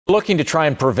Looking to try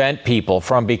and prevent people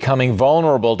from becoming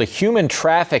vulnerable to human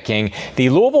trafficking, the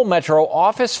Louisville Metro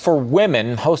Office for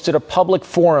Women hosted a public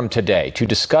forum today to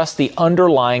discuss the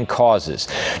underlying causes.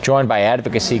 Joined by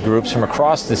advocacy groups from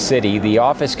across the city, the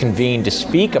office convened to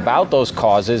speak about those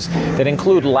causes that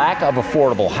include lack of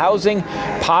affordable housing,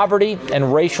 poverty,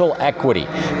 and racial equity.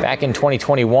 Back in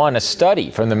 2021, a study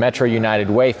from the Metro United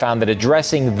Way found that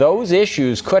addressing those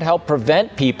issues could help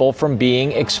prevent people from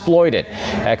being exploited.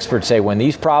 Experts say when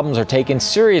these problems are taken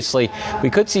seriously, we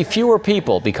could see fewer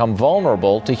people become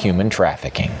vulnerable to human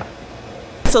trafficking.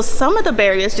 So some of the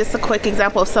barriers, just a quick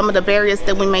example of some of the barriers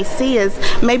that we may see is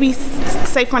maybe,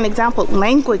 say for an example,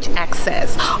 language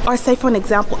access, or say for an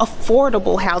example,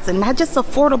 affordable housing, not just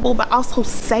affordable, but also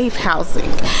safe housing.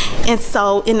 And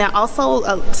so, and then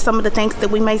also some of the things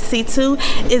that we may see too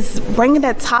is bringing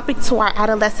that topic to our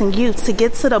adolescent youth to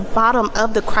get to the bottom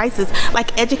of the crisis,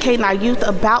 like educating our youth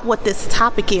about what this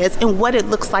topic is and what it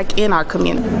looks like in our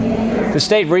community. The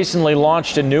state recently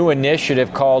launched a new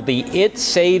initiative called the It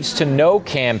Saves to Know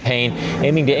campaign,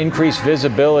 aiming to increase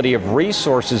visibility of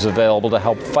resources available to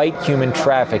help fight human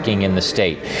trafficking in the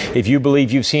state. If you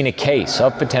believe you've seen a case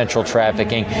of potential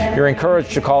trafficking, you're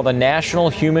encouraged to call the National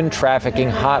Human Trafficking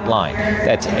Hotline.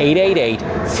 That's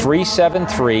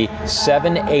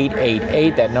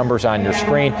 888-373-7888. That number's on your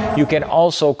screen. You can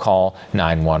also call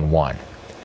 911.